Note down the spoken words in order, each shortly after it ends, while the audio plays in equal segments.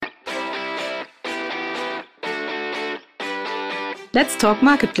Let's Talk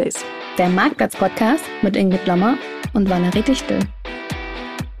Marketplace. Der Marktplatz-Podcast mit Igitt und Valerie.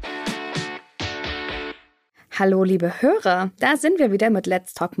 Hallo liebe Hörer, da sind wir wieder mit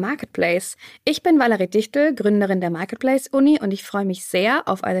Let's Talk Marketplace. Ich bin Valerie, Gründerin der Marketplace-Uni und ich freue mich sehr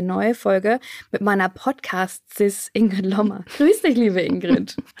auf eine neue Folge mit meiner Podcast-Sis Ingrid Lommer. Grüß dich, liebe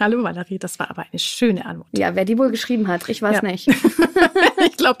Ingrid. Hallo Valerie, das war aber eine schöne Antwort. Ja, wer die wohl geschrieben hat, ich weiß nicht.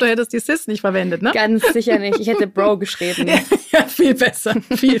 Ich glaube, du hättest die Sis nicht verwendet, ne? Ganz sicher nicht, ich hätte Bro geschrieben. Ja, viel besser,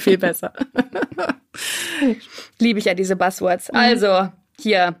 viel besser. Liebe ich ja diese Buzzwords. Also,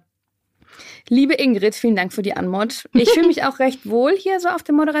 hier. Liebe Ingrid, vielen Dank für die Anmod. Ich fühle mich auch recht wohl hier so auf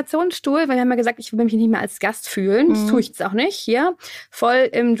dem Moderationsstuhl, weil wir haben ja gesagt, ich will mich nicht mehr als Gast fühlen. Das tue ich jetzt auch nicht. Hier voll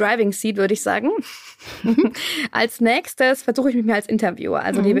im Driving Seat, würde ich sagen. Als nächstes versuche ich mich mal als Interviewer.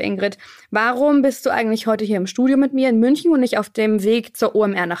 Also liebe Ingrid, warum bist du eigentlich heute hier im Studio mit mir in München und nicht auf dem Weg zur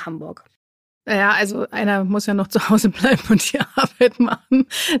OMR nach Hamburg? Ja, also einer muss ja noch zu Hause bleiben und die Arbeit machen.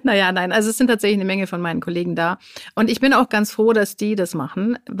 Nein, also es sind tatsächlich eine Menge von meinen Kollegen da. Und ich bin auch ganz froh, dass die das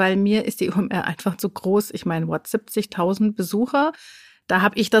machen, weil mir ist die OMR einfach zu groß. Ich meine, 70.000 Besucher. Da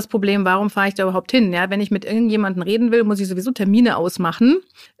habe ich das Problem, warum fahre ich da überhaupt hin? Ja, wenn ich mit irgendjemandem reden will, muss ich sowieso Termine ausmachen.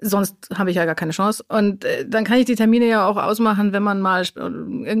 Sonst habe ich ja gar keine Chance. Und dann kann ich die Termine ja auch ausmachen, wenn man mal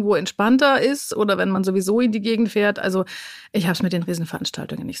irgendwo entspannter ist oder wenn man sowieso in die Gegend fährt. Also ich habe es mit den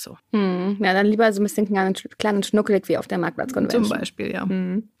Riesenveranstaltungen nicht so. Ja, dann lieber so ein bisschen klein und schnuckelig wie auf der Marktplatz-Convention. Zum Beispiel, ja.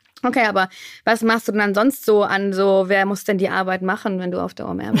 Okay, aber was machst du denn dann sonst so an wer muss denn die Arbeit machen, wenn du auf der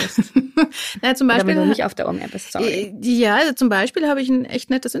OMR bist? Ja, zum Beispiel, oder wenn du nicht auf der OMR bist, sorry. Ja, also zum Beispiel habe ich ein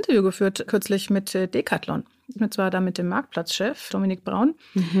echt nettes Interview geführt kürzlich mit Decathlon. Und zwar da mit dem Marktplatz-Chef, Dominik Braun.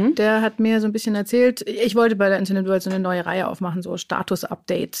 Der hat mir so ein bisschen erzählt, ich wollte bei der Internet World so eine neue Reihe aufmachen, so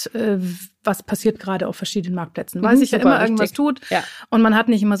Status-Update, was passiert gerade auf verschiedenen Marktplätzen. Weil sich ja immer irgendwas tut und man hat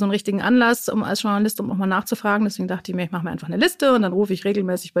nicht immer so einen richtigen Anlass, um als Journalist, auch mal nachzufragen. Deswegen dachte ich mir, ich mache mir einfach eine Liste und dann rufe ich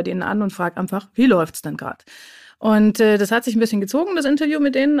regelmäßig bei denen an und frage einfach, wie läuft's denn gerade? Und das hat sich ein bisschen gezogen, das Interview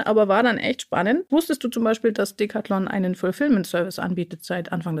mit denen, aber war dann echt spannend. Wusstest du zum Beispiel, dass Decathlon einen Fulfillment-Service anbietet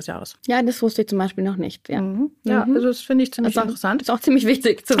seit Anfang des Jahres? Ja, das wusste ich zum Beispiel noch nicht. Ja, ja, also das finde ich ziemlich interessant. Ist auch ziemlich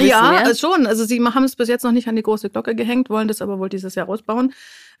wichtig zu wissen. Ja, schon. Also sie haben es bis jetzt noch nicht an die große Glocke gehängt, wollen das aber wohl dieses Jahr ausbauen,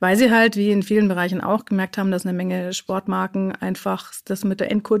 weil sie halt, wie in vielen Bereichen auch, gemerkt haben, dass eine Menge Sportmarken einfach das mit der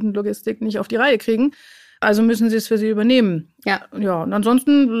Endkundenlogistik nicht auf die Reihe kriegen. Also müssen sie es für sie übernehmen. Ja, und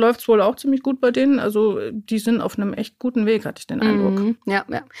ansonsten läuft es wohl auch ziemlich gut bei denen. Also die sind auf einem echt guten Weg, hatte ich den Eindruck. Ja.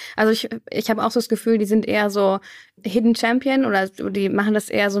 Also ich habe auch so das Gefühl, die sind eher so Hidden Champion oder die machen das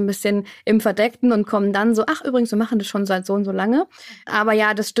eher so ein bisschen im Verdeckten und kommen dann so, ach übrigens, wir machen das schon seit so und so lange. Aber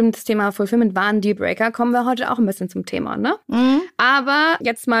ja, das stimmt, das Thema Fulfillment war ein Dealbreaker. Kommen wir heute auch ein bisschen zum Thema, ne? Aber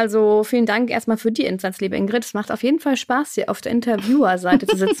jetzt mal so, vielen Dank erstmal für die Insights, liebe Ingrid. Es macht auf jeden Fall Spaß, hier auf der Interviewer-Seite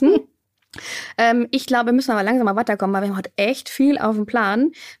zu sitzen. Ich glaube, wir müssen aber langsam mal weiterkommen, weil wir haben heute echt viel auf dem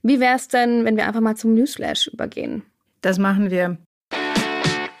Plan. Wie wäre es denn, wenn wir einfach mal zum Newsflash übergehen? Das machen wir.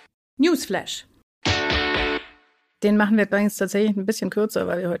 Newsflash. Den machen wir übrigens tatsächlich ein bisschen kürzer,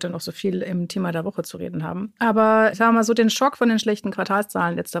 weil wir heute noch so viel im Thema der Woche zu reden haben. Aber sagen wir mal so, den Schock von den schlechten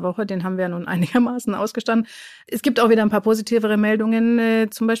Quartalszahlen letzter Woche, den haben wir nun einigermaßen ausgestanden. Es gibt auch wieder ein paar positivere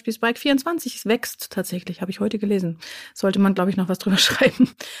Meldungen. Zum Beispiel Spike 24 wächst tatsächlich, habe ich heute gelesen. Sollte man, glaube ich, noch was drüber schreiben.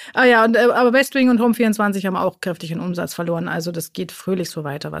 Aber Westwing und Home 24 haben auch kräftig in Umsatz verloren. Also das geht fröhlich so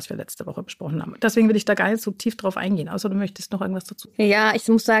weiter, was wir letzte Woche besprochen haben. Deswegen will ich da gar nicht so tief drauf eingehen. Außer du möchtest noch irgendwas dazu. Ja, ich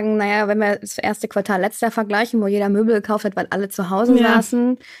muss sagen, wenn wir das erste Quartal letztes Jahr vergleichen, wo jeder Möbel gekauft hat, weil alle zu Hause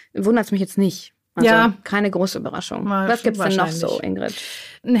saßen, wundert es mich jetzt nicht. Also keine große Überraschung. Was gibt's denn noch so, Ingrid?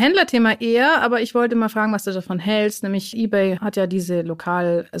 Ein Händlerthema eher, aber ich wollte mal fragen, was du davon hältst. Nämlich eBay hat ja diese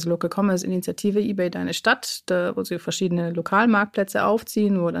Local Commerce Initiative eBay Deine Stadt, wo sie verschiedene Lokalmarktplätze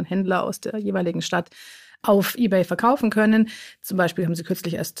aufziehen, wo dann Händler aus der jeweiligen Stadt auf eBay verkaufen können. Zum Beispiel haben sie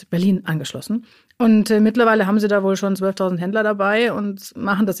kürzlich erst Berlin angeschlossen. Und mittlerweile haben sie da wohl schon 12.000 Händler dabei und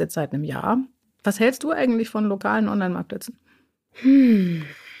machen das jetzt seit einem Jahr. Was hältst du eigentlich von lokalen Online-Marktplätzen?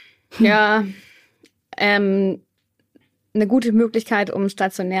 Ja, eine gute Möglichkeit, um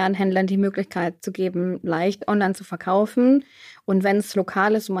stationären Händlern die Möglichkeit zu geben, leicht online zu verkaufen. Und wenn es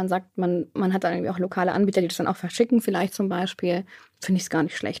lokal ist und man sagt, man hat dann irgendwie auch lokale Anbieter, die das dann auch verschicken, vielleicht zum Beispiel, finde ich es gar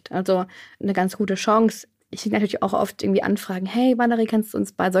nicht schlecht. Also eine ganz gute Chance. Ich kriege natürlich auch oft irgendwie Anfragen, hey Valerie, kannst du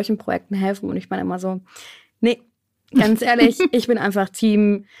uns bei solchen Projekten helfen? Und ich meine immer so, nee, ganz ehrlich, ich bin einfach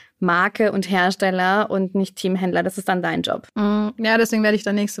Team Marke und Hersteller und nicht Team Händler. Das ist dann dein Job. Ja, deswegen werde ich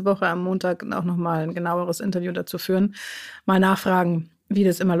dann nächste Woche am Montag auch nochmal ein genaueres Interview dazu führen. Mal nachfragen, wie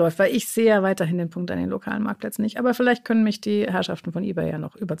das immer läuft. Weil ich sehe ja weiterhin den Punkt an den lokalen Marktplätzen nicht. Aber vielleicht können mich die Herrschaften von eBay ja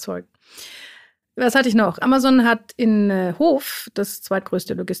noch überzeugen. Was hatte ich noch? Amazon hat in Hof das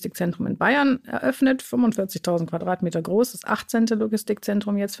zweitgrößte Logistikzentrum in Bayern eröffnet, 45.000 Quadratmeter groß, das 18.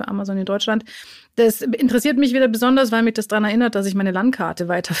 Logistikzentrum jetzt für Amazon in Deutschland. Das interessiert mich wieder besonders, weil mich das daran erinnert, dass ich meine Landkarte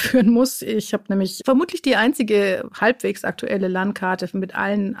weiterführen muss. Ich habe nämlich vermutlich die einzige halbwegs aktuelle Landkarte mit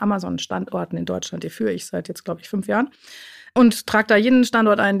allen Amazon-Standorten in Deutschland. Die führe ich seit jetzt, glaube ich, 5 Jahren und trage da jeden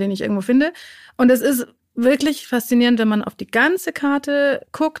Standort ein, den ich irgendwo finde. Und es ist wirklich faszinierend, wenn man auf die ganze Karte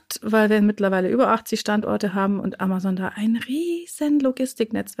guckt, weil wir mittlerweile über 80 Standorte haben und Amazon da ein riesen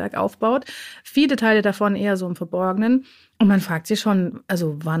Logistiknetzwerk aufbaut. Viele Teile davon eher so im Verborgenen. Und man fragt sich schon,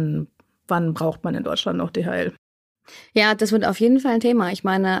 also wann braucht man in Deutschland noch DHL? Ja, das wird auf jeden Fall ein Thema. Ich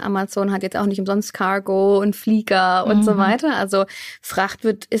meine, Amazon hat jetzt auch nicht umsonst Cargo und Flieger und so weiter. Also Fracht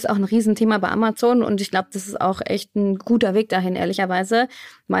ist auch ein Riesenthema bei Amazon und ich glaube, das ist auch echt ein guter Weg dahin, ehrlicherweise.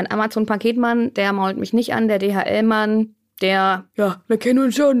 Mein Amazon-Paketmann, der mault mich nicht an, der DHL-Mann, wir kennen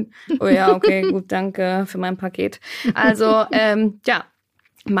uns schon. Oh ja, okay, gut, danke für mein Paket. Also,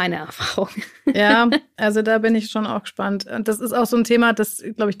 meine Erfahrung. Ja, also da bin ich schon auch gespannt. Und das ist auch so ein Thema, das,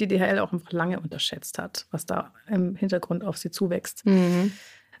 glaube ich, die DHL auch einfach lange unterschätzt hat, was da im Hintergrund auf sie zuwächst. Mhm.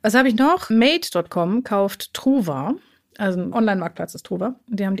 Was habe ich noch? Made.com kauft Truva, also ein Online-Marktplatz ist Truva.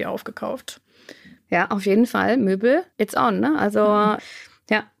 Die haben die aufgekauft. Ja, auf jeden Fall. Möbel, it's on, ne? Also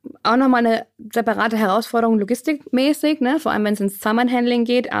ja, auch nochmal eine separate Herausforderung logistikmäßig, ne? Vor allem, wenn es ins Zusammenhandling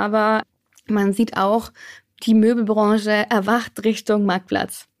geht. Aber man sieht auch, die Möbelbranche erwacht Richtung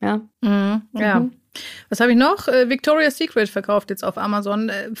Marktplatz. Ja. Ja. Was habe ich noch? Victoria's Secret verkauft jetzt auf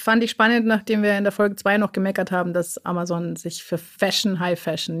Amazon. Fand ich spannend, nachdem wir in der Folge 2 noch gemeckert haben, dass Amazon sich für Fashion, High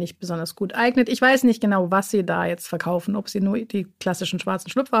Fashion nicht besonders gut eignet. Ich weiß nicht genau, was sie da jetzt verkaufen, ob sie nur die klassischen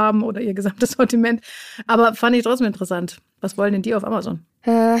schwarzen Schlüpfer haben oder ihr gesamtes Sortiment. Aber fand ich trotzdem interessant. Was wollen denn die auf Amazon?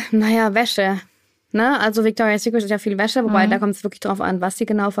 Wäsche. Ne? Also Victoria's Secret ist ja viel Wäsche, wobei da kommt es wirklich drauf an, was sie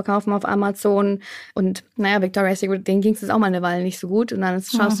genau verkaufen auf Amazon. Und Victoria's Secret, denen ging es jetzt auch mal eine Weile nicht so gut. Und dann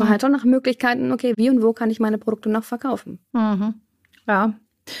schaust du halt schon nach Möglichkeiten, okay, wie und wo kann ich meine Produkte noch verkaufen? Ja.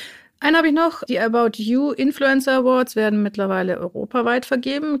 Einen habe ich noch. Die About You Influencer Awards werden mittlerweile europaweit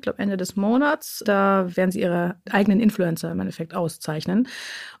vergeben. Ich glaube Ende des Monats. Da werden sie ihre eigenen Influencer im Endeffekt auszeichnen.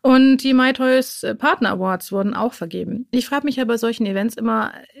 Und die MyToys Partner Awards wurden auch vergeben. Ich frage mich ja bei solchen Events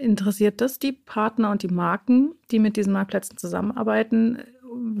immer, interessiert das die Partner und die Marken, die mit diesen Marktplätzen zusammenarbeiten,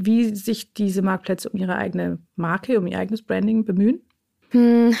 wie sich diese Marktplätze um ihre eigene Marke, um ihr eigenes Branding bemühen?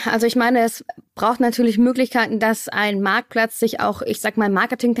 Also ich meine, es braucht natürlich Möglichkeiten, dass ein Marktplatz sich auch, ich sag mal,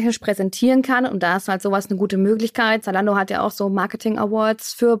 marketingtechnisch präsentieren kann. Und da ist halt sowas eine gute Möglichkeit. Zalando hat ja auch so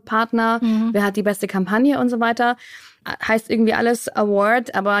Marketing-Awards für Partner. Wer hat die beste Kampagne und so weiter. Heißt irgendwie alles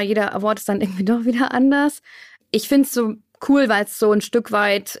Award, aber jeder Award ist dann irgendwie doch wieder anders. Ich finde es so cool, weil es so ein Stück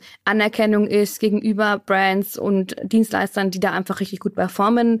weit Anerkennung ist gegenüber Brands und Dienstleistern, die da einfach richtig gut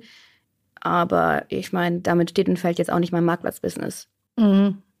performen. Aber ich meine, damit steht und fällt jetzt auch nicht mein Marktplatz-Business.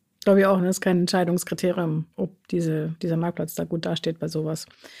 Glaube ich auch, das ist kein Entscheidungskriterium, ob dieser Marktplatz da gut dasteht bei sowas.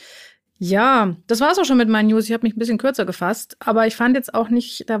 Ja, das war es auch schon mit meinen News. Ich habe mich ein bisschen kürzer gefasst, aber ich fand jetzt auch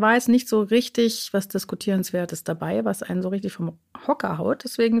nicht, da war jetzt nicht so richtig was Diskutierenswertes dabei, was einen so richtig vom Hocker haut.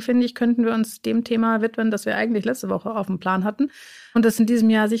 Deswegen finde ich, könnten wir uns dem Thema widmen, das wir eigentlich letzte Woche auf dem Plan hatten und das in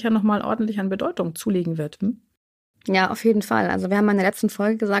diesem Jahr sicher nochmal ordentlich an Bedeutung zulegen wird. Ja, auf jeden Fall. Also wir haben in der letzten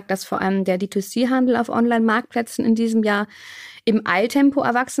Folge gesagt, dass vor allem der D2C-Handel auf Online-Marktplätzen in diesem Jahr im Eiltempo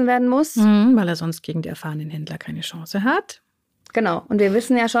erwachsen werden muss. Weil er sonst gegen die erfahrenen Händler keine Chance hat. Genau. Und wir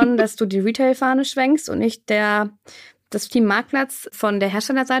wissen ja schon, dass du die Retail-Fahne schwenkst und ich das Team Marktplatz von der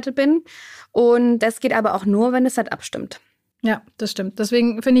Herstellerseite bin. Und das geht aber auch nur, wenn das Setup stimmt. Ja, das stimmt.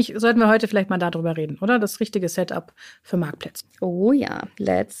 Deswegen finde ich, sollten wir heute vielleicht mal darüber reden, oder? Das richtige Setup für Marktplätze. Oh ja,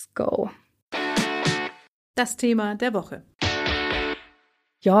 let's go. Das Thema der Woche.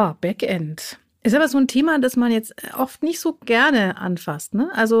 Ja, Backend. Ist aber so ein Thema, das man jetzt oft nicht so gerne anfasst,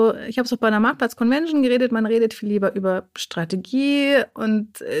 ne? Also ich habe es auch bei einer Marktplatz-Convention geredet, man redet viel lieber über Strategie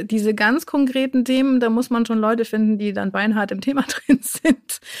und diese ganz konkreten Themen, da muss man schon Leute finden, die dann beinhart im Thema drin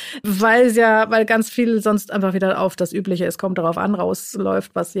sind, weil ganz viel sonst einfach wieder auf das Übliche, es kommt darauf an,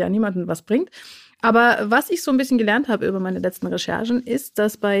 rausläuft, was ja niemandem was bringt. Aber was ich so ein bisschen gelernt habe über meine letzten Recherchen, ist,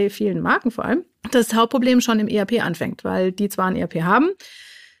 dass bei vielen Marken vor allem das Hauptproblem schon im ERP anfängt, weil die zwar ein ERP haben,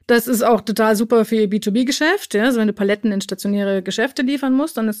 das ist auch total super für ihr B2B-Geschäft. Ja? Also wenn du Paletten in stationäre Geschäfte liefern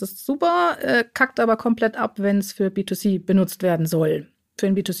musst, dann ist das super, kackt aber komplett ab, wenn es für B2C benutzt werden soll. Für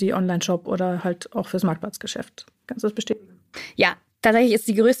einen B2C-Online-Shop oder halt auch fürs Marktplatzgeschäft. Kannst du das bestätigen? Ja, tatsächlich ist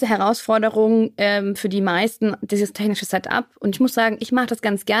die größte Herausforderung für die meisten dieses technische Setup. Und ich muss sagen, ich mache das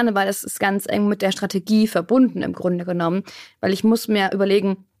ganz gerne, weil es ist ganz eng mit der Strategie verbunden im Grunde genommen. Weil ich muss mir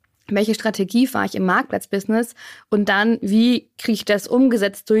überlegen, welche Strategie fahre ich im Marktplatz-Business und dann, wie kriege ich das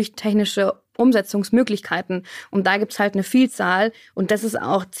umgesetzt durch technische Umsetzungsmöglichkeiten. Und da gibt's halt eine Vielzahl. Und das ist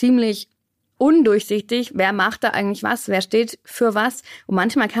auch ziemlich undurchsichtig. Wer macht da eigentlich was? Wer steht für was? Und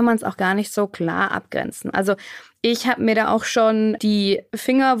manchmal kann man es auch gar nicht so klar abgrenzen. Also ich habe mir da auch schon die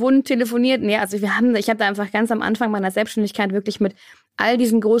Finger wund telefoniert. Nee, also ich habe da einfach ganz am Anfang meiner Selbstständigkeit wirklich mit all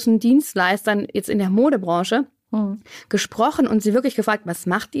diesen großen Dienstleistern jetzt in der Modebranche gesprochen und sie wirklich gefragt, was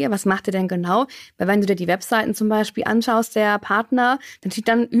macht ihr? Was macht ihr denn genau? Weil wenn du dir die Webseiten zum Beispiel anschaust, der Partner, dann steht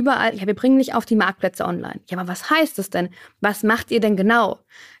dann überall, ja, wir bringen dich auf die Marktplätze online. Ja, aber was heißt das denn? Was macht ihr denn genau?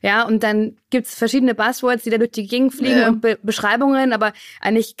 Ja, und dann gibt's verschiedene Buzzwords, die da durch die Gegend fliegen und Beschreibungen, aber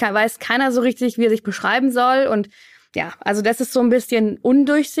eigentlich weiß keiner so richtig, wie er sich beschreiben soll. Und ja, also das ist so ein bisschen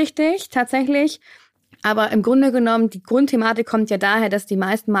undurchsichtig tatsächlich. Aber im Grunde genommen, die Grundthematik kommt ja daher, dass die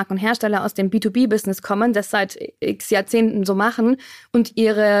meisten Marken und Hersteller aus dem B2B-Business kommen, das seit x Jahrzehnten so machen und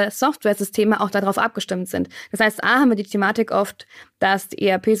ihre Software-Systeme auch darauf abgestimmt sind. Das heißt, haben wir die Thematik oft, dass die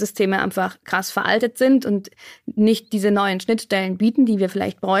ERP-Systeme einfach krass veraltet sind und nicht diese neuen Schnittstellen bieten, die wir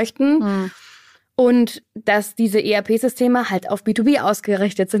vielleicht bräuchten. Und dass diese ERP-Systeme halt auf B2B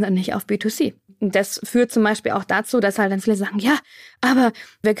ausgerichtet sind und nicht auf B2C. Und das führt zum Beispiel auch dazu, dass halt dann viele sagen, ja, aber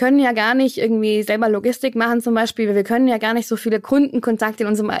wir können ja gar nicht irgendwie selber Logistik machen zum Beispiel. Wir können ja gar nicht so viele Kundenkontakte in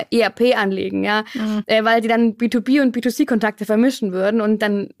unserem ERP anlegen, ja, weil die dann B2B und B2C-Kontakte vermischen würden. Und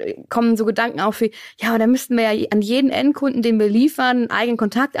dann kommen so Gedanken auf wie, ja, aber dann müssten wir ja an jeden Endkunden, den wir liefern, einen eigenen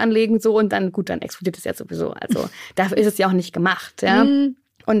Kontakt anlegen, so und dann, gut, dann explodiert es ja sowieso. Also dafür ist es ja auch nicht gemacht, ja.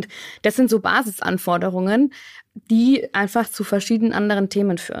 Und das sind so Basisanforderungen, die einfach zu verschiedenen anderen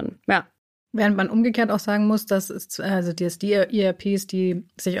Themen führen. Ja. Während man umgekehrt auch sagen muss, dass die ERPs, die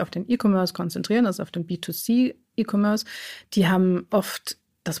sich auf den E-Commerce konzentrieren, also auf den B2C-E-Commerce, die haben oft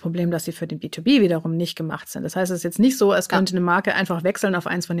das Problem, dass sie für den B2B wiederum nicht gemacht sind. Das heißt, es ist jetzt nicht so, als könnte eine Marke einfach wechseln auf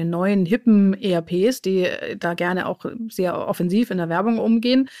eins von den neuen, hippen ERPs, die da gerne auch sehr offensiv in der Werbung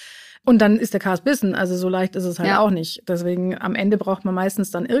umgehen. Und dann ist der Cast Business, also so leicht ist es halt auch nicht. Deswegen am Ende braucht man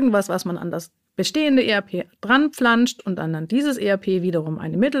meistens dann irgendwas, was man an das bestehende ERP dran pflanscht und dann dieses ERP wiederum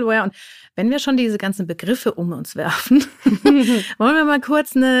eine Middleware. Und wenn wir schon diese ganzen Begriffe um uns werfen, wollen wir mal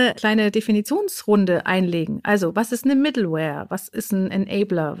kurz eine kleine Definitionsrunde einlegen. Also, was ist eine Middleware? Was ist ein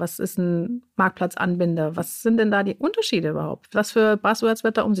Enabler? Was ist ein Marktplatz-Anbinder? Was sind denn da die Unterschiede überhaupt? Was für Buzzwords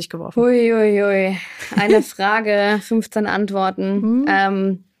wird da um sich geworfen? Uiuiui, eine Frage, 15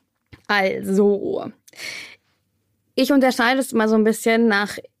 Antworten. Also, ich unterscheide es mal so ein bisschen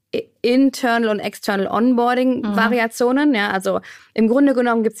nach Internal und External Onboarding-Variationen. Ja, also im Grunde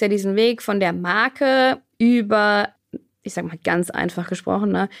genommen gibt es ja diesen Weg von der Marke über, ich sag mal ganz einfach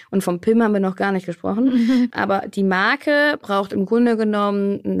gesprochen, ne? Und vom PIM haben wir noch gar nicht gesprochen. Aber die Marke braucht im Grunde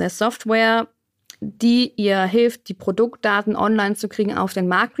genommen eine Software, die ihr hilft, die Produktdaten online zu kriegen auf den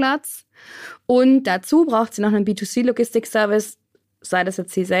Marktplatz. Und dazu braucht sie noch einen B2C-Logistik-Service, sei das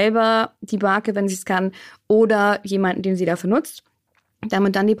jetzt sie selber, die Marke, wenn sie es kann, oder jemanden, den sie dafür nutzt.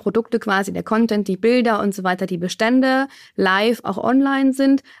 Damit dann die Produkte quasi, der Content, die Bilder und so weiter, die Bestände live auch online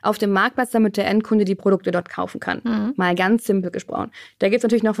sind auf dem Marktplatz, damit der Endkunde die Produkte dort kaufen kann. Mal ganz simpel gesprochen. Da gibt es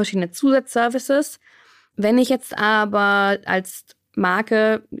natürlich noch verschiedene Zusatzservices. Wenn ich jetzt aber als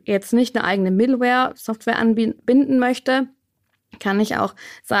Marke jetzt nicht eine eigene Middleware-Software anbinden möchte, kann ich auch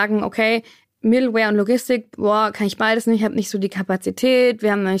sagen, okay, Middleware und Logistik, kann ich beides nicht, habe nicht so die Kapazität,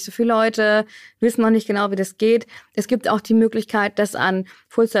 wir haben noch nicht so viele Leute, wissen noch nicht genau, wie das geht. Es gibt auch die Möglichkeit, das an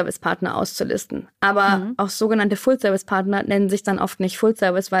Full-Service-Partner auszulisten. Aber auch sogenannte Full-Service-Partner nennen sich dann oft nicht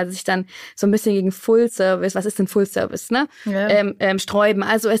Full-Service, weil sie sich dann so ein bisschen gegen Full-Service, was ist denn Full-Service, ne? Ja. Sträuben.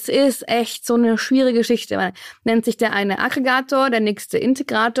 Also es ist echt so eine schwierige Geschichte. Man nennt sich der eine Aggregator, der nächste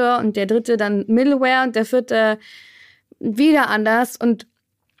Integrator und der dritte dann Middleware und der vierte wieder anders und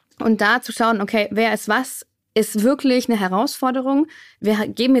da zu schauen, okay, wer ist was, ist wirklich eine Herausforderung. Wir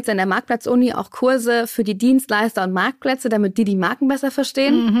geben jetzt in der Marktplatz-Uni auch Kurse für die Dienstleister und Marktplätze, damit die Marken besser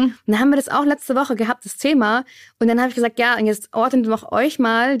verstehen. Und dann haben wir das auch letzte Woche gehabt, das Thema. Und dann habe ich gesagt, ja, und jetzt ordnet doch euch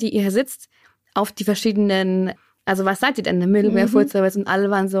mal, die ihr hier sitzt, auf die verschiedenen, also was seid ihr denn, eine Middleware, Full Service? Und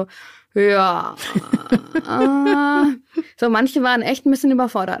alle waren so, ja. So, manche waren echt ein bisschen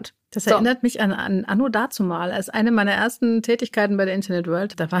überfordert. Das erinnert mich an Anno dazumal, als eine meiner ersten Tätigkeiten bei der Internet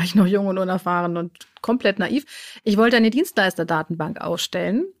World. Da war ich noch jung und unerfahren und komplett naiv. Ich wollte eine Dienstleister-Datenbank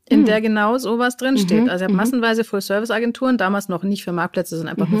ausstellen, in der genau sowas drinsteht. Also ich habe massenweise Full-Service-Agenturen, damals noch nicht für Marktplätze,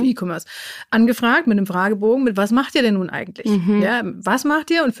 sondern einfach nur für E-Commerce, angefragt mit einem Fragebogen, mit was macht ihr denn nun eigentlich? Ja, was macht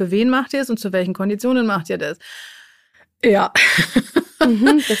ihr und für wen macht ihr es und zu welchen Konditionen macht ihr das? Ja.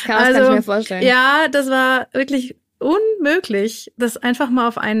 Das kann ich mir vorstellen. Ja, das war wirklich unmöglich, das einfach mal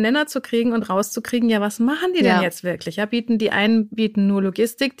auf einen Nenner zu kriegen und rauszukriegen, ja, was machen die denn jetzt wirklich? Ja, die einen bieten nur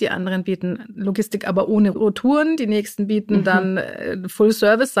Logistik, die anderen bieten Logistik, aber ohne Retouren, die nächsten bieten dann Full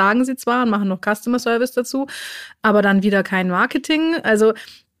Service, sagen sie zwar, und machen noch Customer Service dazu, aber dann wieder kein Marketing. Also,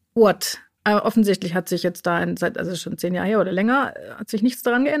 what? Offensichtlich hat sich jetzt da also schon 10 Jahre her oder länger, hat sich nichts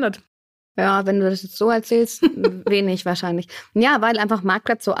daran geändert. Ja, wenn du das jetzt so erzählst, wenig wahrscheinlich. Ja, weil einfach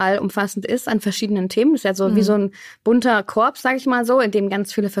Marktplatz so allumfassend ist an verschiedenen Themen. Das ist ja so wie so ein bunter Korb, sag ich mal so, in dem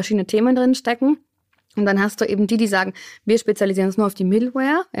ganz viele verschiedene Themen drin stecken. Und dann hast du eben die sagen, wir spezialisieren uns nur auf die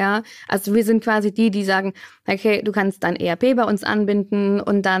Middleware, ja. Also wir sind quasi die sagen, okay, du kannst dein ERP bei uns anbinden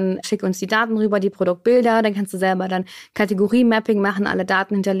und dann schick uns die Daten rüber, die Produktbilder, dann kannst du selber dann Kategorie-Mapping machen, alle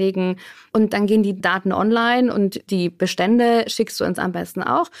Daten hinterlegen und dann gehen die Daten online und die Bestände schickst du uns am besten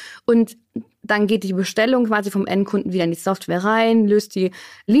auch und dann geht die Bestellung quasi vom Endkunden wieder in die Software rein, löst die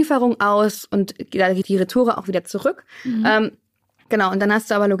Lieferung aus und da geht die Retoure auch wieder zurück. Genau, und dann hast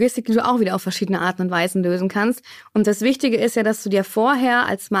du aber Logistik, die du auch wieder auf verschiedene Arten und Weisen lösen kannst. Und das Wichtige ist ja, dass du dir vorher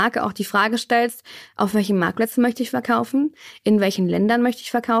als Marke auch die Frage stellst, auf welchen Marktplätzen möchte ich verkaufen, in welchen Ländern möchte ich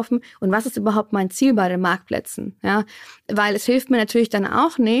verkaufen und was ist überhaupt mein Ziel bei den Marktplätzen? Ja, weil es hilft mir natürlich dann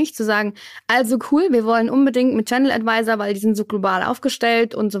auch nicht zu sagen, also cool, wir wollen unbedingt mit Channel Advisor, weil die sind so global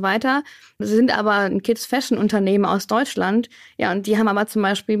aufgestellt und so weiter. Sie sind aber ein Kids-Fashion-Unternehmen aus Deutschland, ja, und die haben aber zum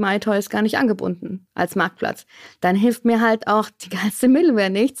Beispiel MyToys gar nicht angebunden als Marktplatz. Dann hilft mir halt auch die ganze Middleware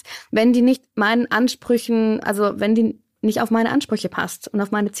nichts, wenn die nicht meinen Ansprüchen, also wenn die nicht auf meine Ansprüche passt und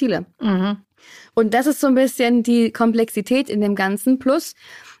auf meine Ziele. Und das ist so ein bisschen die Komplexität in dem Ganzen. Plus,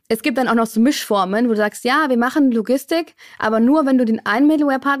 es gibt dann auch noch so Mischformen, wo du sagst, ja, wir machen Logistik, aber nur, wenn du den einen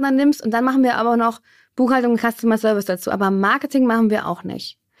Middleware-Partner nimmst und dann machen wir aber noch Buchhaltung und Customer Service dazu. Aber Marketing machen wir auch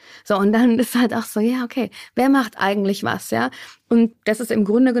nicht. So, und dann ist halt auch so, ja, okay, wer macht eigentlich was, ja? Und das ist im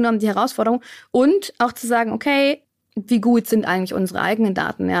Grunde genommen die Herausforderung. Und auch zu sagen, okay, wie gut sind eigentlich unsere eigenen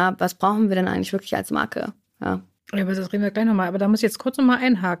Daten, ja? Was brauchen wir denn eigentlich wirklich als Marke, ja? Ja, aber das reden wir gleich nochmal. Aber da muss ich jetzt kurz nochmal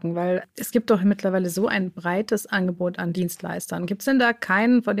einhaken, weil es gibt doch mittlerweile so ein breites Angebot an Dienstleistern. Gibt es denn da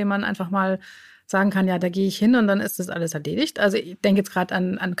keinen, von dem man einfach mal sagen kann, ja, da gehe ich hin und dann ist das alles erledigt? Also ich denke jetzt gerade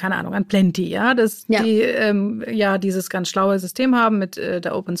an, keine Ahnung, an Plenty, ja, die dieses ganz schlaue System haben mit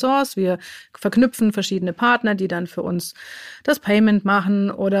der Open Source. Wir verknüpfen verschiedene Partner, die dann für uns das Payment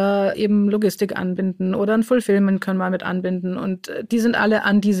machen oder eben Logistik anbinden oder ein Fulfillment können wir mit anbinden und die sind alle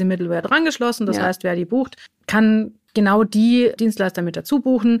an diese Middleware drangeschlossen. Das heißt, wer die bucht, kann genau die Dienstleister mit dazu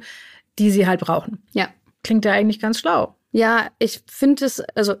buchen, die sie halt brauchen. Ja. Klingt ja eigentlich ganz schlau. Ja, ich finde es,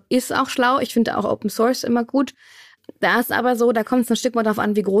 also ist auch schlau. Ich finde auch Open Source immer gut. Da ist aber so, da kommt es ein Stück weit darauf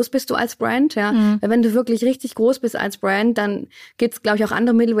an, wie groß bist du als Brand, ja. Weil wenn du wirklich richtig groß bist als Brand, dann gibt's, glaube ich, auch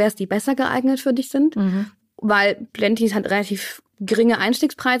andere Middlewares, die besser geeignet für dich sind. Weil Plenty hat relativ geringe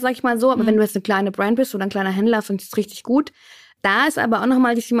Einstiegspreise, sag ich mal so. Aber wenn du jetzt eine kleine Brand bist oder ein kleiner Händler, finde ich es richtig gut. Da ist aber auch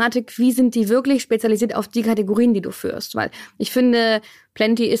nochmal die Thematik, wie sind die wirklich spezialisiert auf die Kategorien, die du führst. Weil ich finde,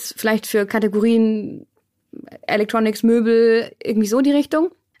 Plenty ist vielleicht für Kategorien Electronics, Möbel, irgendwie so die Richtung.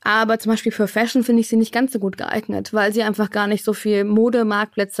 Aber zum Beispiel für Fashion finde ich sie nicht ganz so gut geeignet, weil sie einfach gar nicht so viel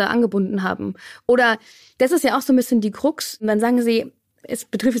Modemarktplätze angebunden haben. Oder das ist ja auch so ein bisschen die Krux. Und dann sagen sie, es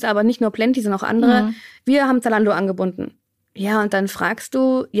betrifft es aber nicht nur Plenty, sondern auch andere. Wir haben Zalando angebunden. Ja, und dann fragst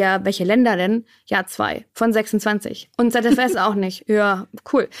du, ja, welche Länder denn? Ja, 2 von 26. Und ZFS auch nicht. Ja,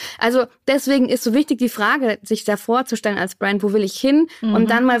 cool. Also deswegen ist so wichtig die Frage, sich da vorzustellen als Brand, wo will ich hin? Und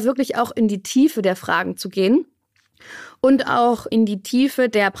dann mal wirklich auch in die Tiefe der Fragen zu gehen. Und auch in die Tiefe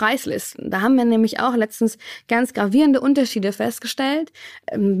der Preislisten. Da haben wir nämlich auch letztens ganz gravierende Unterschiede festgestellt.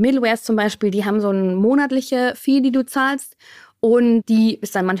 Middlewares zum Beispiel, die haben so eine monatliche Fee, die du zahlst. Und die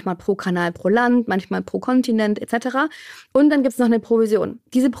ist dann manchmal pro Kanal, pro Land, manchmal pro Kontinent etc. Und dann gibt's noch eine Provision.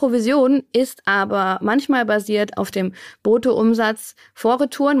 Diese Provision ist aber manchmal basiert auf dem Bruttoumsatz vor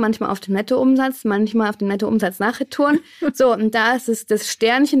Retouren, manchmal auf dem Nettoumsatz, manchmal auf dem Nettoumsatz nach Retouren. So, und da ist es das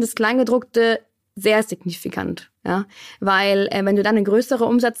Sternchen, das Kleingedruckte, sehr signifikant, ja, weil wenn du dann in größere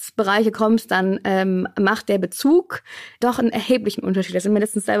Umsatzbereiche kommst, dann macht der Bezug doch einen erheblichen Unterschied. Da sind mir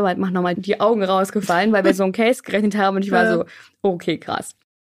letztens selber nochmal die Augen rausgefallen, weil wir so einen Case gerechnet haben und ich war so, okay, krass.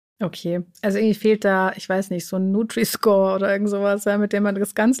 Okay, also irgendwie fehlt da, ich weiß nicht, so ein Nutri-Score oder irgend sowas, ja, mit dem man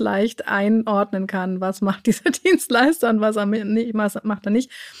das ganz leicht einordnen kann, was macht dieser Dienstleister und was macht er nicht.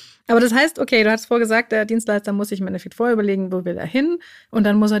 Aber das heißt, okay, du hast vorgesagt, der Dienstleister muss sich im Endeffekt vorher überlegen, wo will er hin? Und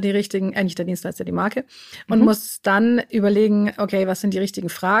dann muss er nicht der Dienstleister, die Marke, und muss dann überlegen, okay, was sind die richtigen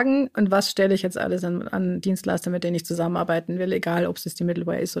Fragen und was stelle ich jetzt alles an Dienstleister, mit denen ich zusammenarbeiten will, egal ob es die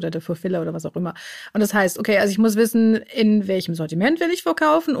Middleware ist oder der Fulfiller oder was auch immer. Und das heißt, okay, also ich muss wissen, in welchem Sortiment will ich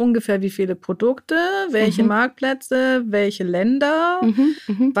verkaufen, ungefähr wie viele Produkte, welche Marktplätze, welche Länder,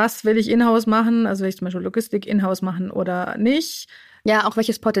 was will ich in-house machen, also will ich zum Beispiel Logistik in-house machen oder nicht. Ja, auch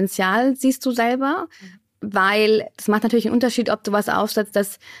welches Potenzial siehst du selber? Weil das macht natürlich einen Unterschied, ob du was aufsetzt,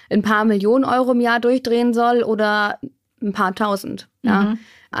 das ein paar Millionen Euro im Jahr durchdrehen soll oder ein paar tausend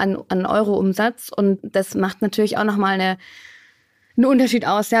an Euro Umsatz. Und das macht natürlich auch nochmal einen Unterschied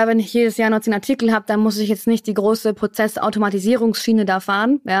aus. Ja, wenn ich jedes Jahr noch 10 Artikel habe, dann muss ich jetzt nicht die große Prozessautomatisierungsschiene da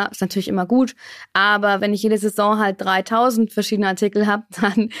fahren. Ja, ist natürlich immer gut. Aber wenn ich jede Saison halt 3000 verschiedene Artikel habe,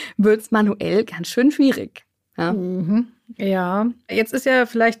 dann wird's manuell ganz schön schwierig. Ja. Ja, jetzt ist ja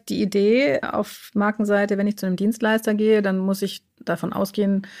vielleicht die Idee auf Markenseite, wenn ich zu einem Dienstleister gehe, dann muss ich davon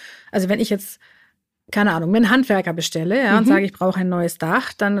ausgehen, also wenn ich jetzt, keine Ahnung, mir einen Handwerker bestelle und sage, ich brauche ein neues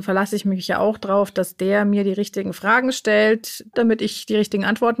Dach, dann verlasse ich mich ja auch drauf, dass der mir die richtigen Fragen stellt, damit ich die richtigen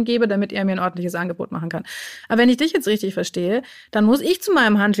Antworten gebe, damit er mir ein ordentliches Angebot machen kann. Aber wenn ich dich jetzt richtig verstehe, dann muss ich zu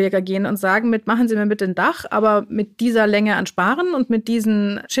meinem Handwerker gehen und sagen, machen Sie mir bitte ein Dach, aber mit dieser Länge an Sparen und mit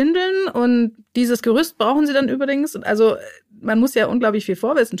diesen Schindeln und dieses Gerüst brauchen Sie dann übrigens. Also man muss ja unglaublich viel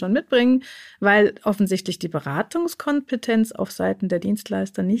Vorwissen schon mitbringen, weil offensichtlich die Beratungskompetenz auf Seiten der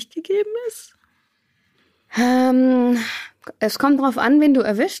Dienstleister nicht gegeben ist. Es kommt drauf an, wen du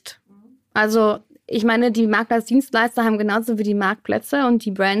erwischt. Also ich meine, die Marktplatz-Dienstleister haben genauso wie die Marktplätze und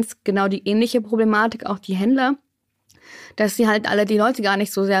die Brands genau die ähnliche Problematik, auch die Händler, dass sie halt alle die Leute gar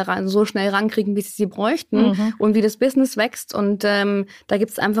nicht so schnell rankriegen, wie sie bräuchten und wie das Business wächst. Und da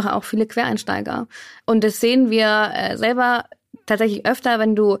gibt es einfach auch viele Quereinsteiger. Und das sehen wir selber tatsächlich öfter,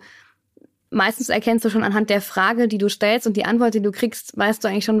 meistens erkennst du schon anhand der Frage, die du stellst und die Antwort, die du kriegst, weißt du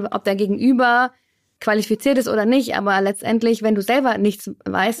eigentlich schon, ob der Gegenüber qualifiziert ist oder nicht, aber letztendlich, wenn du selber nichts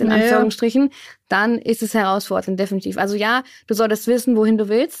weißt, in Anführungsstrichen, dann ist es herausfordernd, definitiv. Also ja, du solltest wissen, wohin du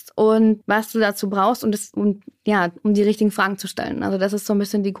willst und was du dazu brauchst, um die richtigen Fragen zu stellen. Also das ist so ein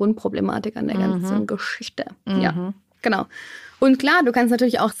bisschen die Grundproblematik an der ganzen Geschichte. Ja, genau. Und klar, du kannst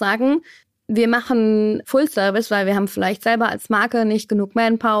natürlich auch sagen, wir machen Full Service, weil wir haben vielleicht selber als Marke nicht genug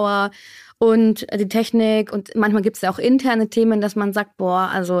Manpower und die Technik, und manchmal gibt es ja auch interne Themen, dass man sagt,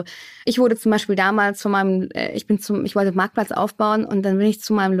 also ich wurde zum Beispiel damals ich wollte Marktplatz aufbauen und dann bin ich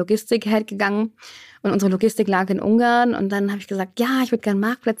zu meinem Logistik-Head gegangen und unsere Logistik lag in Ungarn und dann habe ich gesagt, ja, ich würde gerne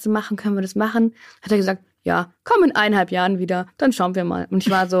Marktplätze machen, können wir das machen? Hat er gesagt, ja, komm in 1,5 Jahren wieder, dann schauen wir mal. Und ich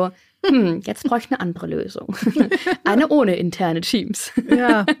war so, jetzt brauche ich eine andere Lösung. Eine ohne interne Teams.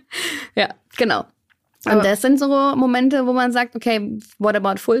 Ja. Ja, genau. Und das sind so Momente, wo man sagt, okay, what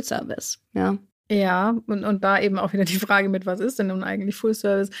about Full Service? Ja. Ja, und da eben auch wieder die Frage mit, was ist denn nun eigentlich Full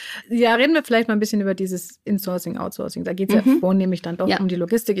Service? Ja, reden wir vielleicht mal ein bisschen über dieses Insourcing, Outsourcing. Da geht es ja vornehmlich dann doch um die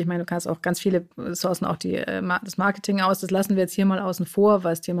Logistik. Ich meine, du kannst auch ganz viele sourcen auch das Marketing aus. Das lassen wir jetzt hier mal außen vor,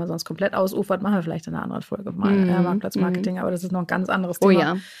 weil das Thema sonst komplett ausufert. Machen wir vielleicht in einer anderen Folge mal Marktplatz-Marketing, aber das ist noch ein ganz anderes Thema. Oh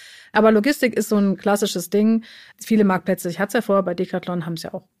ja. Aber Logistik ist so ein klassisches Ding. Viele Marktplätze, ich hatte es ja vorher bei Decathlon, haben es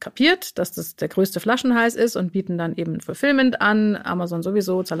ja auch kapiert, dass das der größte Flaschenhals ist und bieten dann eben Fulfillment an. Amazon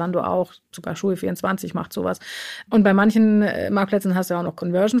sowieso, Zalando auch, sogar Schuhe24 macht sowas. Und bei manchen Marktplätzen hast du ja auch noch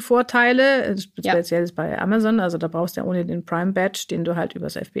Conversion-Vorteile, speziell bei Amazon. Also da brauchst du ja ohne den Prime-Badge, den du halt über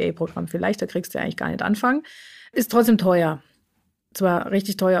das FBA-Programm vielleicht, da kriegst du ja eigentlich gar nicht anfangen. Ist trotzdem teuer. Zwar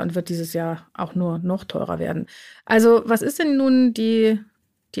richtig teuer und wird dieses Jahr auch nur noch teurer werden. Also was ist denn nun die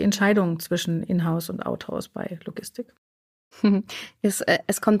Entscheidung zwischen Inhouse und Outhouse bei Logistik?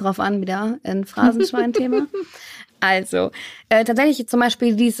 Es kommt drauf an, wieder ein Phrasenschwein-Thema. Also, tatsächlich zum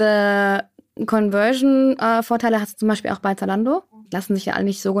Beispiel diese Conversion-Vorteile hast du zum Beispiel auch bei Zalando. Lassen sich ja alle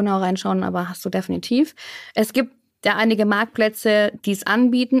nicht so genau reinschauen, aber hast du definitiv. Es gibt ja einige Marktplätze, die es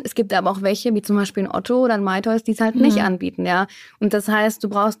anbieten. Es gibt aber auch welche, wie zum Beispiel ein Otto oder ein Mytoys, die es halt nicht anbieten, ja. Und das heißt, du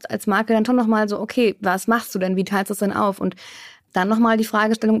brauchst als Marke dann schon nochmal so, okay, was machst du denn? Wie teilst du es denn auf? Und dann nochmal die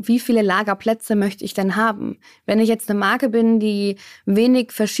Fragestellung, wie viele Lagerplätze möchte ich denn haben? Wenn ich jetzt eine Marke bin, die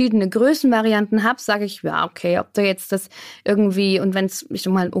wenig verschiedene Größenvarianten hat, sage ich, ja, okay, ob du jetzt das irgendwie, und wenn es, ich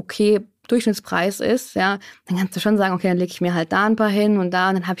sag mal, okay Durchschnittspreis ist, ja, dann kannst du schon sagen, okay, dann lege ich mir halt da ein paar hin und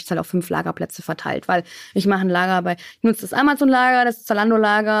dann habe ich es halt auf 5 Lagerplätze verteilt, weil ich mache ein Lager ich nutze das Amazon-Lager, das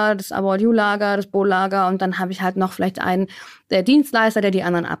Zalando-Lager, das About You-Lager, das Bo-Lager und dann habe ich halt noch vielleicht einen der Dienstleister, der die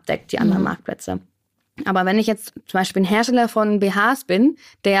anderen abdeckt, die anderen Marktplätze. Aber wenn ich jetzt zum Beispiel ein Hersteller von BHs bin,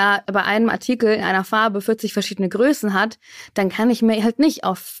 der bei einem Artikel in einer Farbe 40 verschiedene Größen hat, dann kann ich mir halt nicht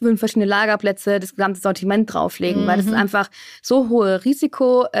auf 5 verschiedene Lagerplätze das gesamte Sortiment drauflegen, weil das ist einfach so hohe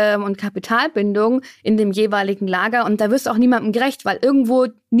Risiko- und Kapitalbindung in dem jeweiligen Lager und da wirst du auch niemandem gerecht, weil irgendwo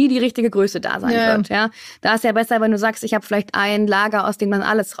nie die richtige Größe da sein wird. Ja? Da ist ja besser, wenn du sagst, ich habe vielleicht ein Lager, aus dem dann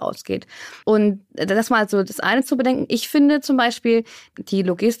alles rausgeht. Und das mal so das eine zu bedenken. Ich finde zum Beispiel die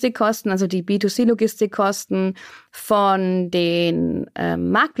Logistikkosten, also die B2C-Logistikkosten von den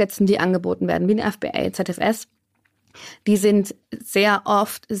Marktplätzen, die angeboten werden, wie eine FBA, ZFS, die sind sehr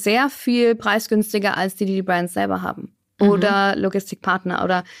oft sehr viel preisgünstiger als die Brands selber haben. Oder Logistikpartner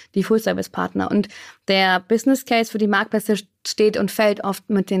oder die Full-Service-Partner. Und der Business Case für die Marktplätze steht und fällt oft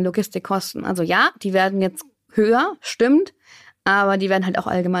mit den Logistikkosten. Also ja, die werden jetzt höher, stimmt, aber die werden halt auch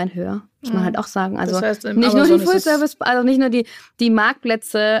allgemein höher, muss man halt auch sagen. Also das heißt, nicht nur die Full-Service, also nicht nur die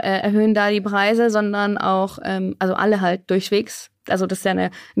Marktplätze erhöhen da die Preise, sondern auch, also alle halt durchwegs. Also das ist ja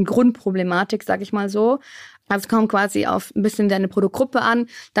eine Grundproblematik, sag ich mal so. Also es kommt quasi auf ein bisschen deine Produktgruppe an,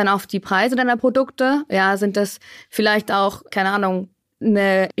 dann auf die Preise deiner Produkte. Ja, sind das vielleicht auch, keine Ahnung,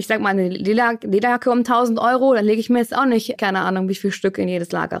 eine Lederjacke um 1.000 €, dann lege ich mir jetzt auch nicht, keine Ahnung, wie viel Stück in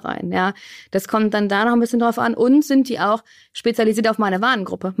jedes Lager rein. Ja, das kommt dann da noch ein bisschen drauf an. Und sind die auch spezialisiert auf meine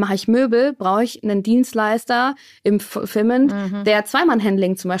Warengruppe? Mache ich Möbel, brauche ich einen Dienstleister im Fulfillment, der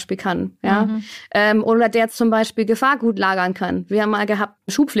Zweimann-Handling zum Beispiel kann. Ja, oder der zum Beispiel Gefahrgut lagern kann. Wir haben mal gehabt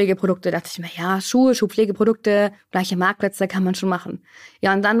Schuhpflegeprodukte. Da dachte ich mir, ja, Schuhpflegeprodukte, gleiche Marktplätze kann man schon machen.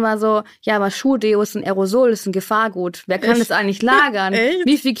 Ja, und dann war so, ja, aber Schuhdeo ist ein Aerosol, ist ein Gefahrgut. Wer kann das eigentlich lagern? Echt?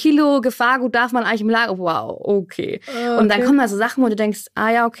 Wie viel Kilo Gefahrgut darf man eigentlich im Lager? Wow, okay. Und dann kommen da so Sachen, wo du denkst,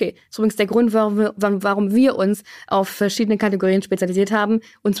 ja, okay. Das ist übrigens der Grund, warum wir uns auf verschiedene Kategorien spezialisiert haben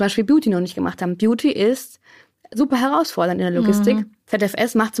und zum Beispiel Beauty noch nicht gemacht haben. Beauty ist super herausfordernd in der Logistik.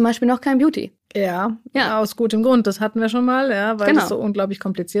 ZFS macht zum Beispiel noch kein Beauty. Ja, aus gutem Grund. Das hatten wir schon mal, ja, weil es so unglaublich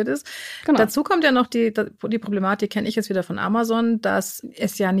kompliziert ist. Genau. Dazu kommt ja noch die Problematik, kenne ich jetzt wieder von Amazon, dass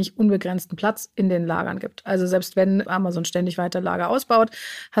es ja nicht unbegrenzten Platz in den Lagern gibt. Also selbst wenn Amazon ständig weiter Lager ausbaut,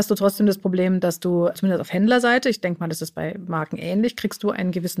 hast du trotzdem das Problem, dass du zumindest auf Händlerseite, ich denke mal, das ist bei Marken ähnlich, kriegst du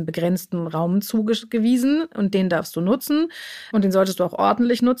einen gewissen begrenzten Raum zugewiesen und den darfst du nutzen und den solltest du auch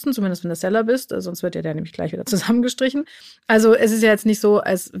ordentlich nutzen, zumindest wenn du Seller bist, sonst wird der nämlich gleich wieder zusammengestrichen. Also es ist ja jetzt nicht so,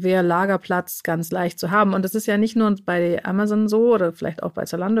 als wäre Lagerplatz ganz leicht zu haben. Und das ist ja nicht nur bei Amazon so oder vielleicht auch bei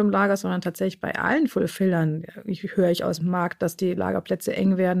Zalando im Lager, sondern tatsächlich bei allen Fulfillern. Höre ich aus dem Markt, dass die Lagerplätze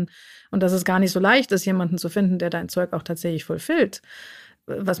eng werden und dass es gar nicht so leicht ist, jemanden zu finden, der dein Zeug auch tatsächlich fulfillt.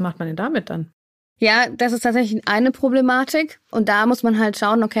 Was macht man denn damit dann? Ja, das ist tatsächlich eine Problematik. Und da muss man halt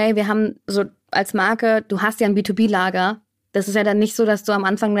schauen, okay, wir haben so als Marke, du hast ja ein B2B-Lager. Das ist ja dann nicht so, dass du am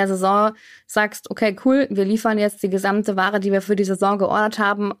Anfang der Saison sagst, okay, cool, wir liefern jetzt die gesamte Ware, die wir für die Saison geordert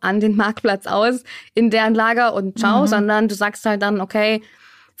haben, an den Marktplatz aus, in deren Lager und ciao, sondern du sagst halt dann, okay,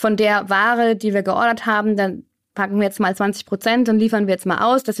 von der Ware, die wir geordert haben, dann packen wir jetzt mal 20% und liefern wir jetzt mal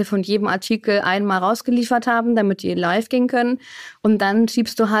aus, dass wir von jedem Artikel einmal rausgeliefert haben, damit die live gehen können. Und dann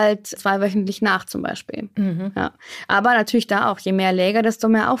schiebst du halt 2-wöchentlich nach zum Beispiel. Ja. Aber natürlich da auch, je mehr Lager, desto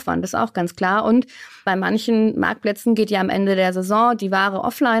mehr Aufwand, das ist auch ganz klar. Und bei manchen Marktplätzen geht ja am Ende der Saison die Ware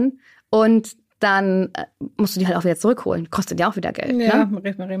offline und dann musst du die halt auch wieder zurückholen. Kostet ja auch wieder Geld. Ja,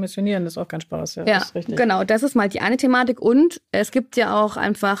 remissionieren, das ist auch kein Spaß. Ja, das ist richtig. Genau, das ist mal die eine Thematik. Und es gibt ja auch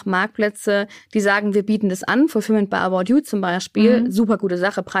einfach Marktplätze, die sagen, wir bieten das an. Fulfillment by About You zum Beispiel. Super gute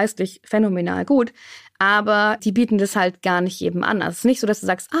Sache, preislich phänomenal gut. Aber die bieten das halt gar nicht jedem an. Also es ist nicht so, dass du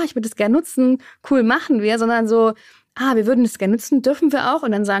sagst, ich würde das gerne nutzen, cool, machen wir, sondern so, wir würden das gerne nutzen, dürfen wir auch?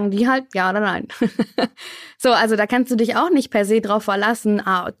 Und dann sagen die halt ja oder nein. So, also da kannst du dich auch nicht per se drauf verlassen,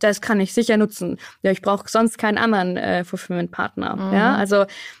 das kann ich sicher nutzen. Ja, ich brauche sonst keinen anderen Fulfillment-Partner. Ja, also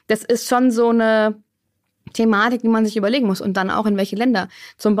das ist schon so eine Thematik, die man sich überlegen muss. Und dann auch in welche Länder.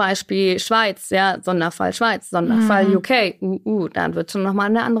 Zum Beispiel Schweiz, ja, Sonderfall Schweiz, Sonderfall UK. Dann wird schon nochmal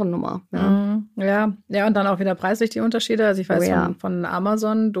eine andere Nummer. Ja, und dann auch wieder preislich die Unterschiede. Also ich weiß von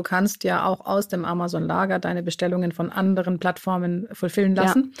Amazon, du kannst ja auch aus dem Amazon-Lager deine Bestellungen von anderen Plattformen fulfillen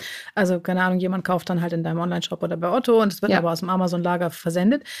lassen. Ja. Also, keine Ahnung, jemand kauft dann halt in deinem Online-Shop oder bei Otto und es wird aber aus dem Amazon-Lager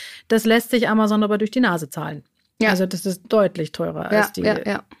versendet. Das lässt sich Amazon aber durch die Nase zahlen. Ja. Also das ist deutlich teurer als die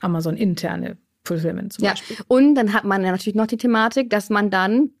Amazon-interne Fulfillment zum Beispiel. Und dann hat man ja natürlich noch die Thematik, dass man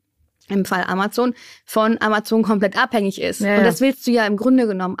dann im Fall Amazon von Amazon komplett abhängig ist. Ja. Und das willst du ja im Grunde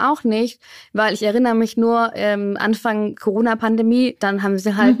genommen auch nicht, weil ich erinnere mich nur, Anfang Corona-Pandemie, dann haben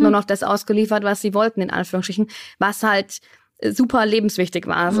sie halt nur noch das ausgeliefert, was sie wollten, in Anführungsstrichen, was halt super lebenswichtig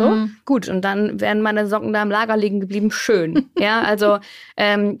war. So gut, und dann wären meine Socken da im Lager liegen geblieben. Schön. Ja, also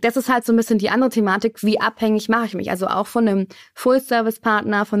das ist halt so ein bisschen die andere Thematik, wie abhängig mache ich mich. Also auch von einem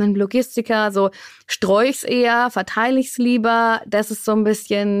Full-Service-Partner, von einem Logistiker, so streue ich es eher, verteile ich es lieber. Das ist so ein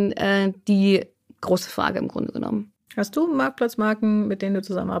bisschen die große Frage im Grunde genommen. Hast du Marktplatzmarken, mit denen du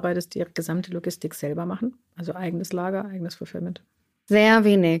zusammenarbeitest, die ihre gesamte Logistik selber machen? Also eigenes Lager, eigenes Fulfillment? Sehr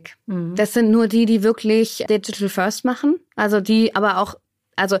wenig. Das sind nur die wirklich Digital First machen. Also die aber auch,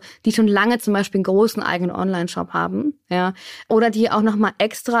 also die schon lange zum Beispiel einen großen eigenen Online-Shop haben. Ja. Oder die auch nochmal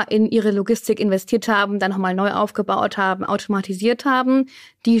extra in ihre Logistik investiert haben, dann nochmal neu aufgebaut haben, automatisiert haben.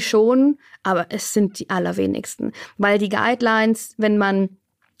 Die schon, aber es sind die allerwenigsten. Weil die Guidelines, wenn man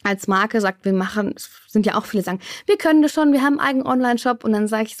als Marke sagt, wir machen, es sind ja auch viele sagen, wir können das schon, wir haben einen eigenen Online-Shop. Und dann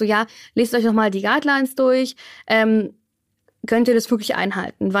sage ich so, ja, lest euch nochmal die Guidelines durch. Könnt ihr das wirklich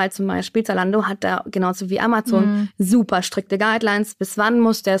einhalten? Weil zum Beispiel Zalando hat da genauso wie Amazon super strikte Guidelines. Bis wann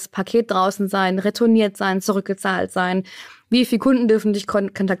muss das Paket draußen sein, retourniert sein, zurückgezahlt sein? Wie viele Kunden dürfen dich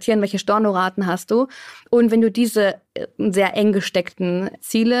kontaktieren? Welche Stornoraten hast du? Und wenn du diese sehr eng gesteckten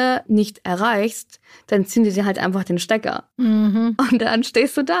Ziele nicht erreichst, dann ziehen die dir halt einfach den Stecker. Und dann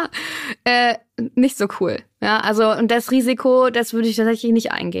stehst du da. Nicht so cool. Ja, also, und das Risiko, das würde ich tatsächlich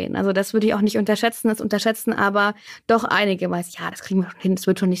nicht eingehen. Also, das würde ich auch nicht unterschätzen. Das unterschätzen aber doch einige, weil ja, das kriegen wir hin, das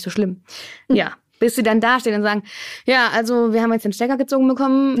wird schon nicht so schlimm. Ja. Bis sie dann dastehen und sagen, ja, also, wir haben jetzt den Stecker gezogen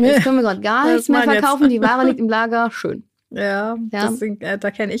bekommen, jetzt können wir gerade gar nichts mehr verkaufen, die Ware liegt im Lager, schön. Ja.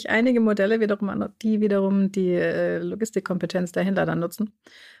 Da kenne ich einige Modelle die wiederum die Logistikkompetenz der Händler dann nutzen.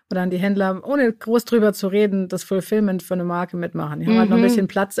 Und dann die Händler, ohne groß drüber zu reden, das Fulfillment für eine Marke mitmachen. Die haben halt noch ein bisschen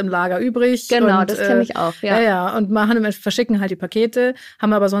Platz im Lager übrig. Genau, und, das kenne ich auch. Ja, und verschicken halt die Pakete,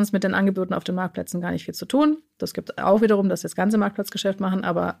 haben aber sonst mit den Angeboten auf den Marktplätzen gar nicht viel zu tun. Das gibt auch wiederum, dass das ganze Marktplatzgeschäft machen,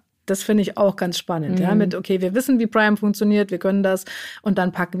 aber das finde ich auch ganz spannend. Ja, okay, wir wissen, wie Prime funktioniert, wir können das und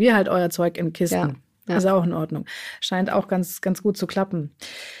dann packen wir halt euer Zeug in Kisten. Ja. Das ist auch in Ordnung. Scheint auch ganz, ganz gut zu klappen.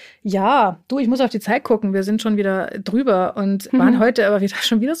 Ja, ich muss auf die Zeit gucken. Wir sind schon wieder drüber und waren heute aber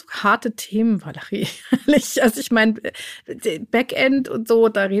schon wieder so harte Themen, Valerie. Also ich meine, Backend und so,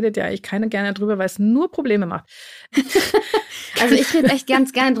 da redet ja eigentlich keiner gerne drüber, weil es nur Probleme macht. Also ich rede echt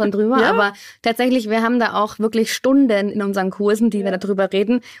ganz gerne drüber, aber tatsächlich, wir haben da auch wirklich Stunden in unseren Kursen, die wir darüber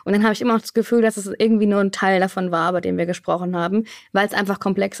reden. Und dann habe ich immer noch das Gefühl, dass es irgendwie nur ein Teil davon war, über den wir gesprochen haben, weil es einfach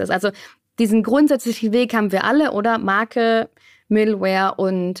komplex ist. Also diesen grundsätzlichen Weg haben wir alle, oder? Marke, Middleware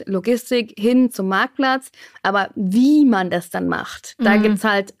und Logistik hin zum Marktplatz. Aber wie man das dann macht, da gibt's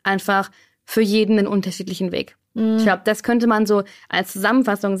halt einfach für jeden einen unterschiedlichen Weg. Ich glaube, das könnte man so als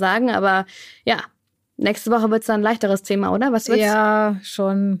Zusammenfassung sagen. Aber ja, nächste Woche wird's dann ein leichteres Thema, oder? Was wird's? Ja,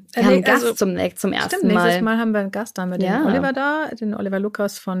 schon. Wir haben einen Gast zum ersten Mal. Nächstes Mal haben wir einen Gast, da haben wir den Oliver da, den Oliver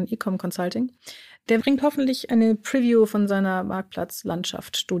Lukas von Ecom Consulting. Der bringt hoffentlich eine Preview von seiner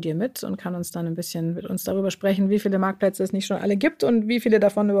Marktplatz-Landschaft-Studie mit und kann uns dann ein bisschen mit uns darüber sprechen, wie viele Marktplätze es nicht schon alle gibt und wie viele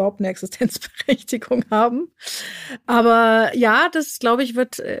davon überhaupt eine Existenzberechtigung haben. Aber ja, das, glaube ich,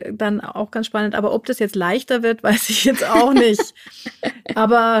 wird dann auch ganz spannend. Aber ob das jetzt leichter wird, weiß ich jetzt auch nicht.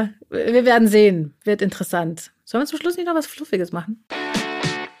 Aber wir werden sehen. Wird interessant. Sollen wir zum Schluss nicht noch was Fluffiges machen?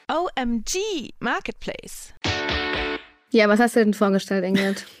 OMG Marketplace. Ja, was hast du denn vorgestellt,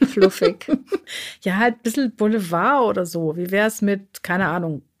 Ingrid? Fluffig. Ja, halt ein bisschen Boulevard oder so. Wie wär's mit, keine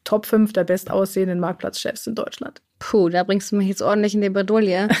Ahnung, Top 5 der bestaussehenden Marktplatz-Chefs in Deutschland? Puh, da bringst du mich jetzt ordentlich in die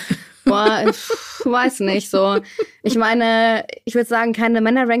Bredouille. Boah, ich weiß nicht so. Ich meine, ich würde sagen, keine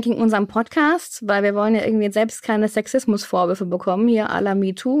Männer-Ranking in unserem Podcast, weil wir wollen ja irgendwie selbst keine Sexismus-Vorwürfe bekommen, hier à la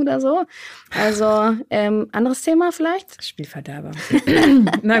MeToo oder so. Also, anderes Thema vielleicht? Spielverderber.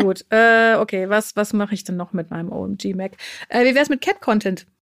 Na gut, okay, was mache ich denn noch mit meinem OMG-Mac? Wie wär's mit Cat-Content?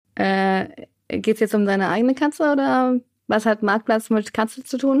 Geht's jetzt um deine eigene Katze oder was hat Marktplatz mit Katze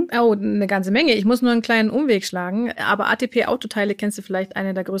zu tun? Oh, eine ganze Menge. Ich muss nur einen kleinen Umweg schlagen. Aber ATP Autoteile kennst du vielleicht,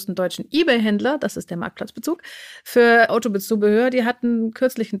 einer der größten deutschen eBay-Händler. Das ist der Marktplatzbezug für Autozubehör. Die hatten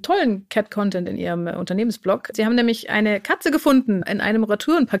kürzlich einen tollen Cat-Content in ihrem Unternehmensblog. Sie haben nämlich eine Katze gefunden in einem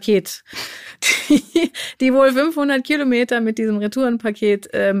Retourenpaket, die wohl 500 Kilometer mit diesem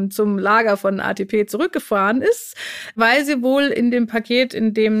Retourenpaket zum Lager von ATP zurückgefahren ist, weil sie wohl in dem Paket,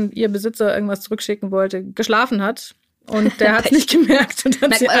 in dem ihr Besitzer irgendwas zurückschicken wollte, geschlafen hat. Und der hat es nicht gemerkt und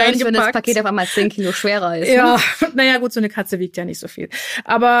hat sie eingepackt. Wenn das Paket auf einmal 10 Kilo schwerer ist. Ja, naja gut, so eine Katze wiegt ja nicht so viel.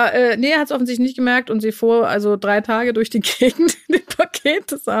 Aber er hat es offensichtlich nicht gemerkt und sie fuhr also 3 Tage durch die Gegend in dem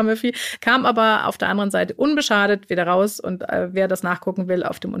Paket, das arme Vieh, kam aber auf der anderen Seite unbeschadet wieder raus. Und wer das nachgucken will,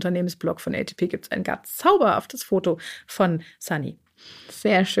 auf dem Unternehmensblog von ATP gibt es ein ganz zauberhaftes Foto von Sunny.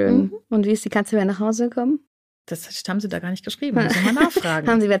 Sehr schön. Und wie ist die Katze wieder nach Hause gekommen? Das haben sie da gar nicht geschrieben. Muss ich mal nachfragen.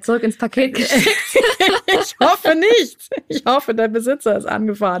 Haben sie wieder zurück ins Paket geschickt? Ich hoffe nicht. Ich hoffe, der Besitzer ist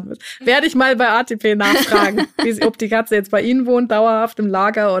angefahren. Werde ich mal bei ATP nachfragen, ob die Katze jetzt bei Ihnen wohnt, dauerhaft im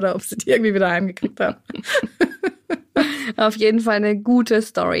Lager, oder ob sie die irgendwie wieder heimgekriegt haben. Auf jeden Fall eine gute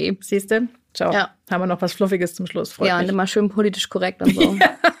Story. Siehst du? Ciao. Ja. Haben wir noch was Fluffiges zum Schluss. Freut mich. Und immer schön politisch korrekt und so.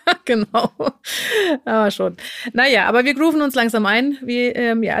 Ja, genau. Aber schon. Naja, aber wir grooven uns langsam ein, wie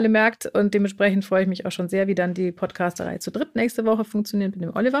ihr alle merkt. Und dementsprechend freue ich mich auch schon sehr, wie dann die Podcasterei zu dritt nächste Woche funktioniert mit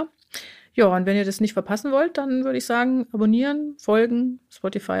dem Oliver. Ja, und wenn ihr das nicht verpassen wollt, dann würde ich sagen, abonnieren, folgen,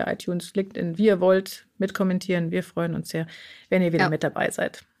 Spotify, iTunes, LinkedIn, wie ihr wollt, mitkommentieren. Wir freuen uns sehr, wenn ihr wieder mit dabei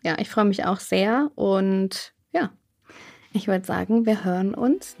seid. Ja, ich freue mich auch sehr. Und ja, ich würde sagen, wir hören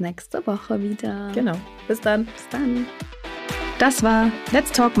uns nächste Woche wieder. Genau. Bis dann. Bis dann. Das war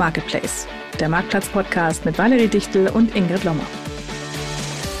Let's Talk Marketplace, der Marktplatz-Podcast mit Valerie Dichtel und Ingrid Lommer.